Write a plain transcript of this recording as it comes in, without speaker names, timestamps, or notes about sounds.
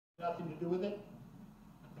nothing to do with it?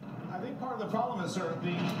 I think part of the problem is, sir,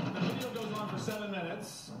 the video goes on for 7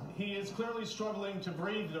 minutes. He is clearly struggling to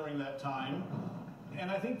breathe during that time. And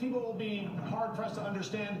I think people will be hard-pressed to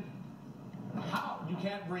understand how you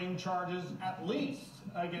can't bring charges, at least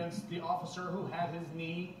against the officer who had his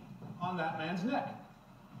knee on that man's neck.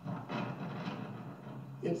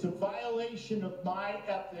 It's a violation of my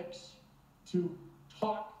ethics to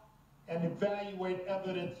talk and evaluate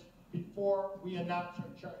evidence before we announce our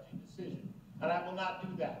charging decision. And I will not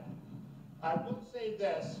do that. I will say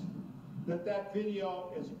this, that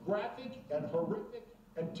video is graphic and horrific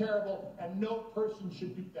and terrible, and no person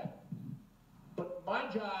should do that. But my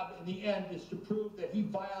job in the end is to prove that he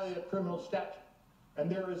violated a criminal statute. And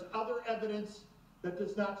there is other evidence that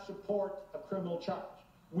does not support a criminal charge.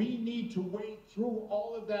 We need to wade through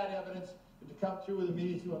all of that evidence to come through with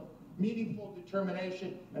a meaningful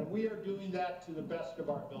determination, and we are doing that to the best of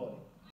our ability.